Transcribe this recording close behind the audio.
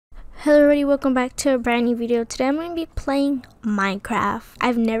Hello everybody, welcome back to a brand new video. Today I'm going to be playing Minecraft.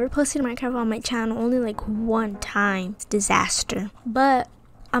 I've never posted Minecraft on my channel, only like one time. It's disaster. But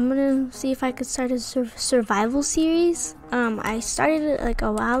I'm going to see if I could start a survival series. I started it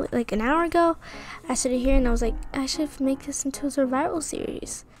like an hour ago. I started here and I was like, I should make this into a survival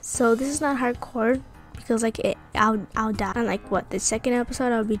series. So this is not hardcore because I'll die on like the second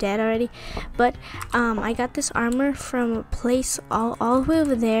episode. I'll be dead already. But I got this armor from a place all the way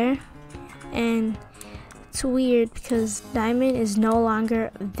over there. And it's weird because diamond is no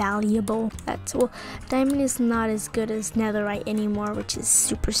longer valuable. Diamond is not as good as netherite anymore, which is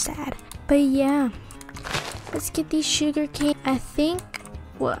super sad. But yeah, let's get these sugar cane. I think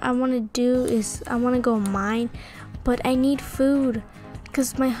what I want to do is I want to go mine, but I need food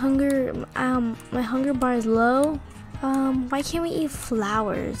because my hunger bar is low. Why can't we eat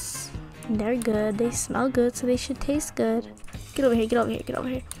flowers? They're good. They smell good, so they should taste good. Get over here. Get over here. Get over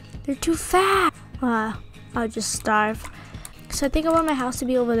here. They're too fat. I'll just starve. So I think I want my house to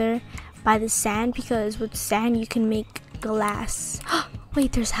be over there by the sand because with sand you can make glass.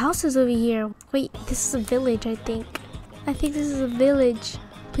 Wait, there's houses over here. Wait, this is a village, I think. I think this is a village.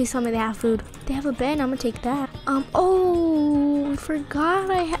 Please tell me they have food. They have a bed. I'm gonna take that. Oh, I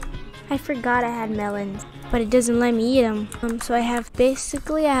forgot I had melons, but it doesn't let me eat them. So I have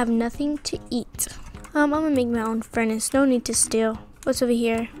nothing to eat. I'm gonna make my own furnace. No need to steal. What's over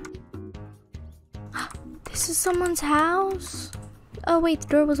here? This is someone's house. Oh wait, the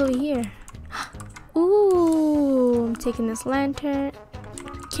door was over here. Ooh, I'm taking this lantern.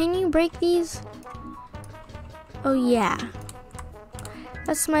 Can you break these? Oh yeah.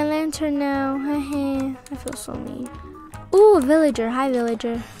 That's my lantern now. I feel so mean. Ooh, a villager. Hi,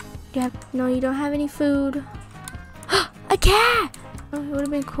 villager. No, you don't have any food. A cat! Oh, it would have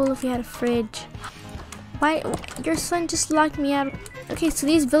been cool if you had a fridge. Why? Your son just locked me out. Okay, so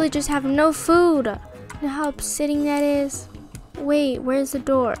these villagers have no food. You know how upsetting that is? Wait, where's the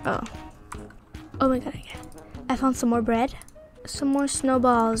door? Oh my god, I found some more bread. Some more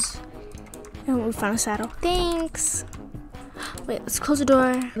snowballs. And we found a saddle. Thanks. Wait, let's close the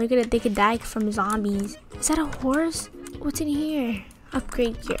door. They could die from zombies. Is that a horse? What's in here?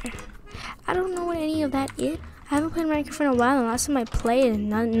 Upgrade gear. I don't know what any of that is. I haven't played Minecraft in a while, and last time I played,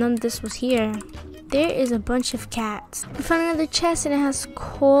 none of this was here. There is a bunch of cats. We found another chest, and it has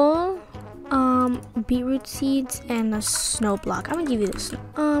coal, beetroot seeds, and a snow block. I'm gonna give you this.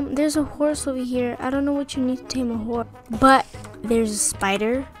 There's a horse over here. I don't know what you need to tame a horse, but there's a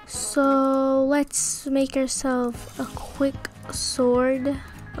spider. So let's make ourselves a quick sword,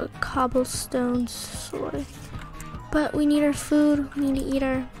 a cobblestone sword. But we need our food. We need to eat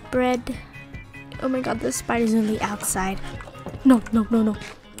our bread. Oh my god, the spider's on the outside. No.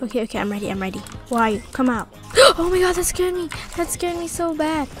 Okay, I'm ready. Where are you? Come out. Oh my god, that scared me. That scared me so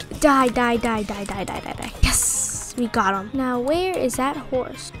bad. Die. Yes, we got him. Now, where is that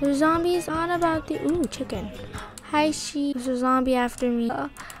horse? There's zombies on about the... Ooh, chicken. Hi, sheep. There's a zombie after me. I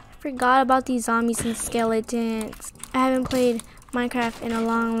forgot about these zombies and skeletons. I haven't played Minecraft in a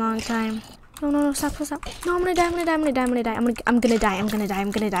long time. No, stop. No, I'm gonna die. I'm gonna die.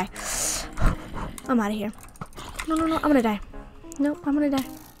 I'm out of here. No, I'm gonna die. No, I'm gonna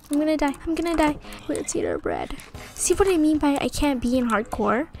die. Wait, let's eat our bread. See what I mean by I can't be in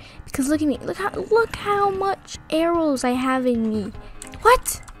hardcore? Because look at me. Look how much arrows I have in me.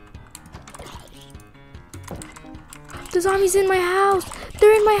 What? The zombies in my house.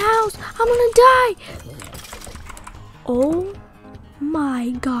 They're in my house. I'm gonna die. Oh my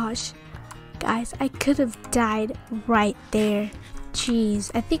gosh. Guys, I could have died right there.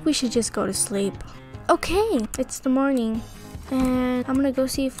 Jeez, I think we should just go to sleep. Okay, it's the morning. And I'm gonna go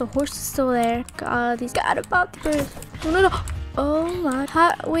see if the horse is still there. God, these got about the bird. No. Oh my.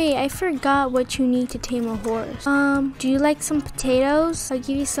 Wait, I forgot what you need to tame a horse. Do you like some potatoes? I'll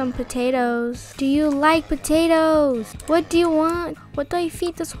give you some potatoes. Do you like potatoes? What do you want? What do I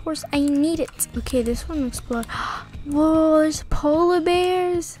feed this horse? I need it. Okay, this one looks blood. Whoa, there's polar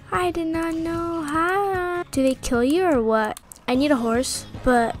bears. I did not know. Hi. Do they kill you or what? I need a horse,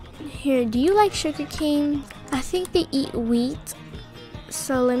 but here, do you like sugar cane? I think they eat wheat.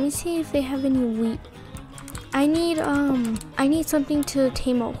 So let me see if they have any wheat. I need something to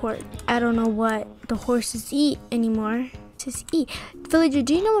tame a horse. I don't know what the horses eat anymore. It says eat. Villager,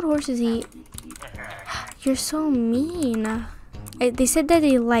 do you know what horses eat? You're so mean. They said that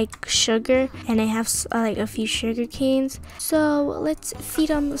they like sugar and they have like a few sugar canes. So let's feed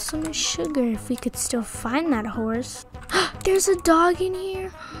them some sugar if we could still find that horse. There's a dog in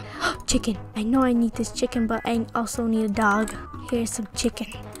here. Chicken. I know I need this chicken, but I also need a dog. Here's some chicken.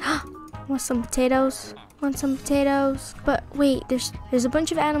 Want some potatoes? Want some potatoes? But wait, there's a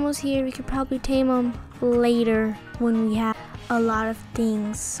bunch of animals here. We could probably tame them later when we have a lot of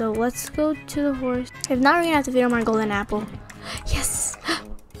things. So let's go to the horse. If not, we're gonna have to feed him our golden apple. Yes!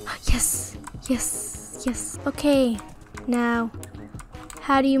 Yes! Yes! Yes! Okay, now,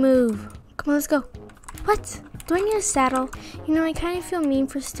 how do you move? Come on, let's go. What? Do I need a saddle? You know, I kind of feel mean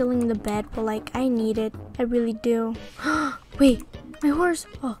for stealing the bed, but like, I need it. I really do. Wait, my horse.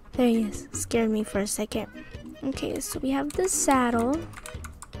 Oh, there he is. Scared me for a second. Okay, so we have the saddle.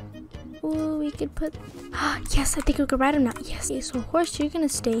 Ooh, we could put... yes, I think we could ride him now. Yes. Okay, so horse, you're gonna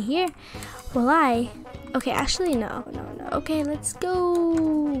stay here while I... Okay, actually, no. Okay, let's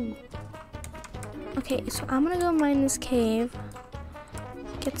go. Okay, so I'm gonna go mine this cave.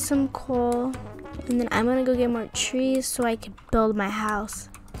 Get some coal. And then I'm gonna go get more trees so I can build my house.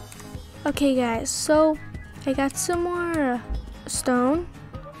 Okay, guys, so I got some more stone.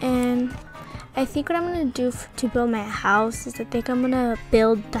 And I think what I'm gonna do to build my house is I think I'm gonna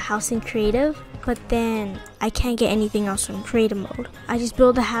build the house in creative, but then I can't get anything else from creative mode. I just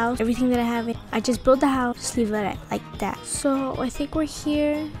build the house, everything that I have, I just build the house, just leave it like that. So I think we're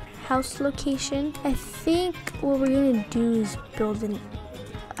here, house location. I think what we're gonna do is build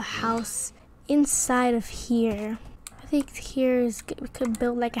a house inside of here. I think here is we could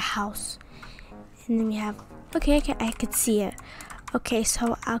build like a house, and then we have. Okay, I could see it. Okay,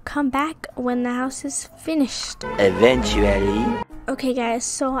 so I'll come back when the house is finished. Eventually. Okay, guys,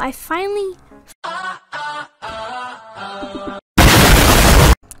 so I finally.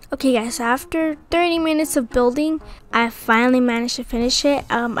 Okay, guys, so after 30 minutes of building, I finally managed to finish it.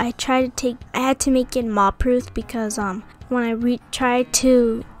 I had to make it mob proof because when I tried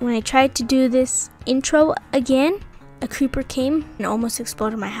to do this intro again, a creeper came and almost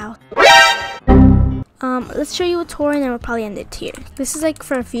exploded my house. Let's show you a tour and then we'll probably end it here. This is like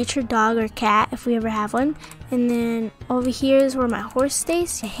for a future dog or cat if we ever have one. And then over here is where my horse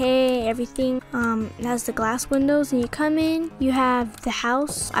stays. Hey, everything. It has the glass windows and you come in, you have the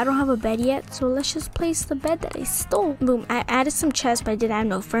house. I don't have a bed yet, so let's just place the bed that I stole. Boom, I added some chests, but I didn't have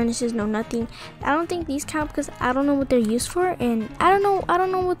no furnaces, no nothing. I don't think these count because I don't know what they're used for, and I don't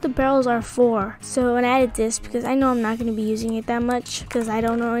know what the barrels are for. So I added this because I know I'm not going to be using it that much because I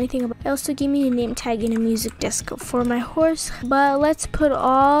don't know anything about it. It also gave me a name tag and a music disc for my horse. But let's put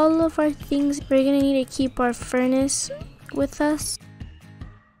all of our things. We're going to need to keep our furnace with us.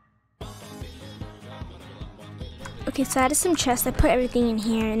 Okay, so I added some chests. I put everything in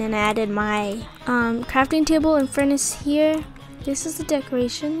here, and then I added my crafting table and furnace here. This is the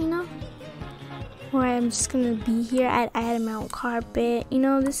decoration, you know, where I'm just gonna be here. I added my own carpet. You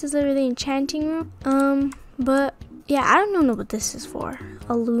know, this is literally the enchanting room. But yeah, I don't know what this is for.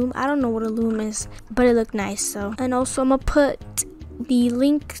 A loom. I don't know what a loom is, but it looked nice. So, and also I'm gonna put the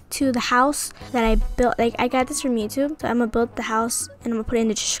link to the house that I built. Like, I got this from YouTube, so I'm gonna build the house and I'm gonna put it in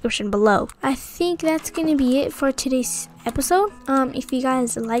the description below. I think that's gonna be it for today's episode. If you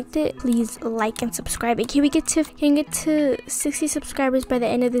guys liked it, please like and subscribe. And can we get to 60 subscribers by the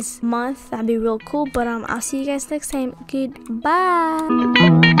end of this month? That'd be real cool. But I'll see you guys next time. Goodbye.